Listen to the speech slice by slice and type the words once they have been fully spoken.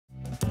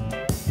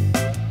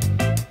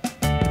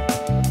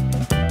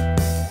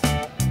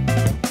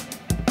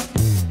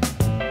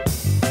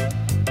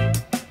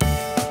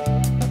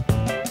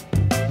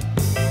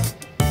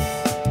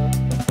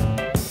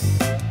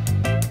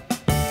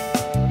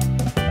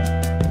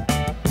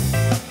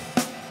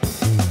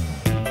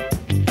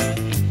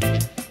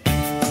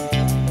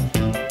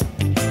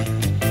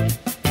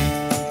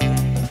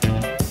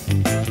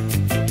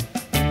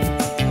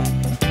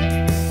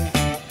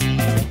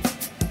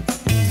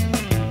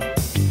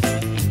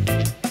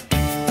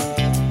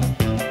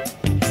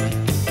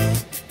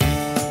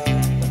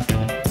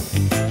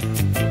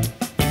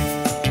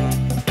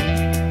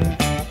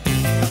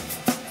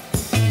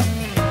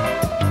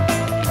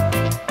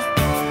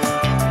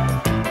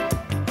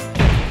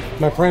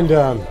My friend,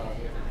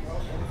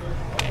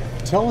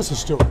 tell us a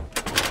story.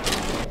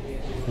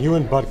 You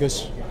and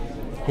Butkus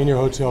in your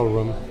hotel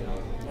room,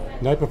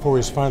 night before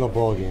his final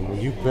ball game,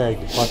 when you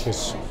begged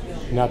Butkus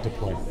not to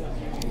play.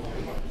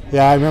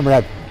 Yeah, I remember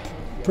that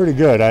pretty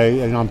good.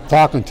 I'm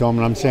talking to him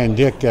and I'm saying,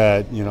 Dick,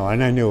 and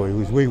I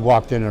knew we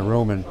walked in the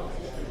room and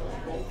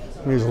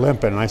he was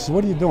limping. And I said,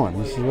 what are you doing?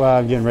 He said, well,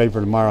 I'm getting ready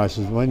for tomorrow. I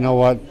said, well, you know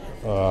what?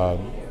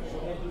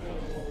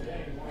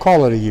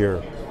 Call it a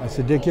year. I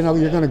said, Dick, you're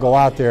going to go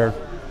out there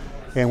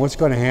and what's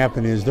going to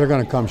happen is they're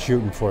going to come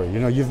shooting for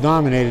you. You've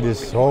dominated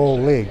this whole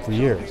league for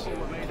years.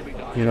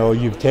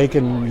 You've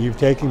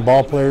taken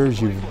ball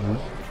players, you've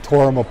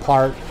tore them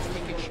apart.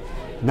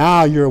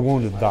 Now you're a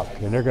wounded duck,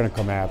 and they're going to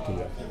come after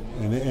you,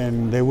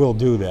 and they will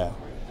do that.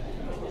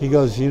 He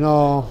goes,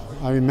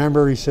 I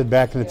remember, he said,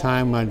 back in the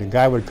time when the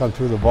guy would come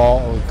through the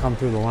ball, would come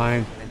through the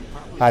line,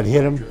 I'd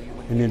hit him,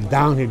 and then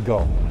down he'd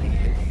go.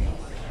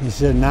 He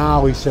said,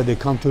 now, he said, they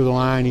come through the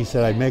line, he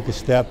said, I'd make a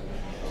step,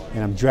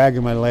 and I'm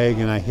dragging my leg,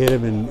 and I hit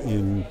him,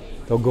 and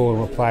they'll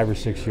go 5 or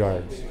 6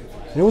 yards.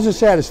 And it was the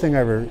saddest thing I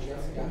ever,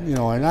 and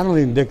I don't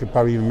even, Dick could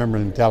probably even remember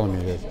him telling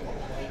me this.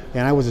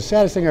 And it was the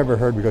saddest thing I ever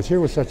heard because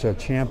here was such a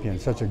champion,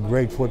 such a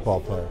great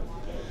football player.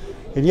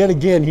 And yet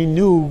again, he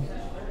knew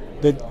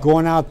that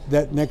going out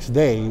that next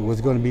day was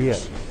going to be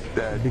it.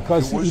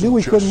 Because he knew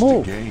he couldn't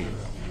move.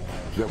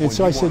 And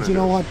so I said, you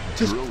know what,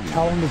 just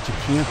tell him that you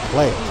can't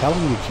play. Tell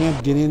him you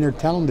can't get in there.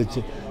 Tell him that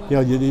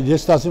it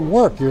just doesn't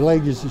work. Your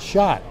leg is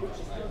shot.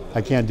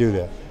 I can't do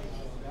that.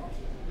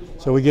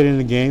 So we get in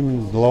the game,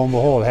 and lo and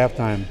behold,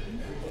 halftime,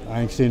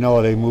 I actually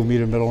know they moved me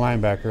to middle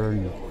linebacker,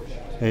 and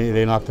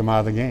they knocked him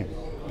out of the game.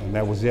 And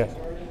that was it.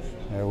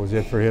 That was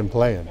it for him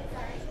playing.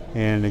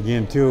 And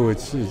again, too,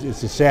 it's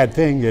a sad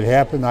thing. It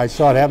happened. I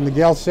saw it happen to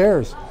Gale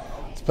Sayers.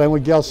 I was playing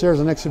with Gale Sayers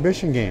an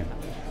exhibition game.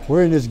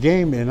 We're in this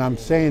game, and I'm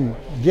saying,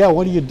 Gale,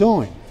 what are you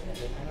doing?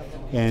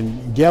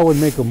 And Gale would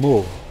make a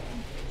move.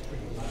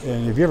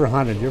 And if you ever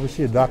hunted, you ever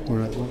see a duck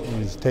when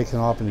he's taking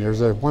off, and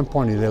there's at one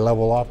point they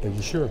level off?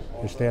 They Sure.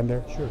 They stand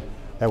there? Sure.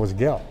 That was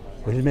Gale.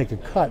 But he'd make a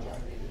cut.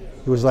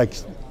 It was like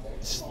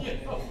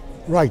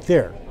right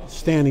there,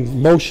 standing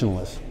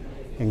motionless.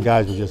 And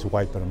guys were just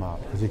wiping him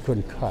out because he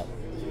couldn't cut.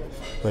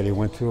 But he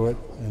went through it,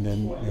 and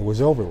then it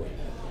was over with.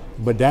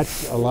 But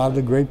that's a lot of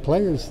the great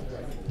players.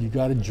 You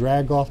got to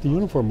drag off the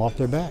uniform off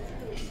their back.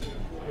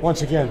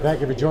 Once again,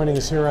 thank you for joining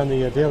us here on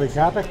the Daily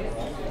Coppock.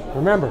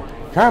 Remember,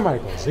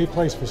 Carmichael's, the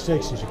place for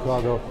steaks in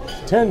Chicago,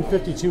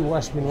 1052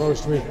 West Monroe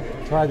Street.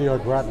 Try the au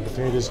gratin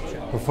potatoes.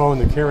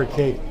 Buffone, the carrot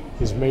cake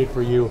is made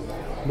for you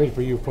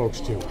folks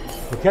too.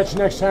 We'll catch you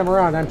next time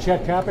around. I'm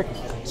Chet Coppock.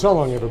 So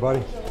long,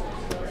 everybody.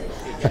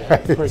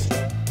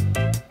 Right.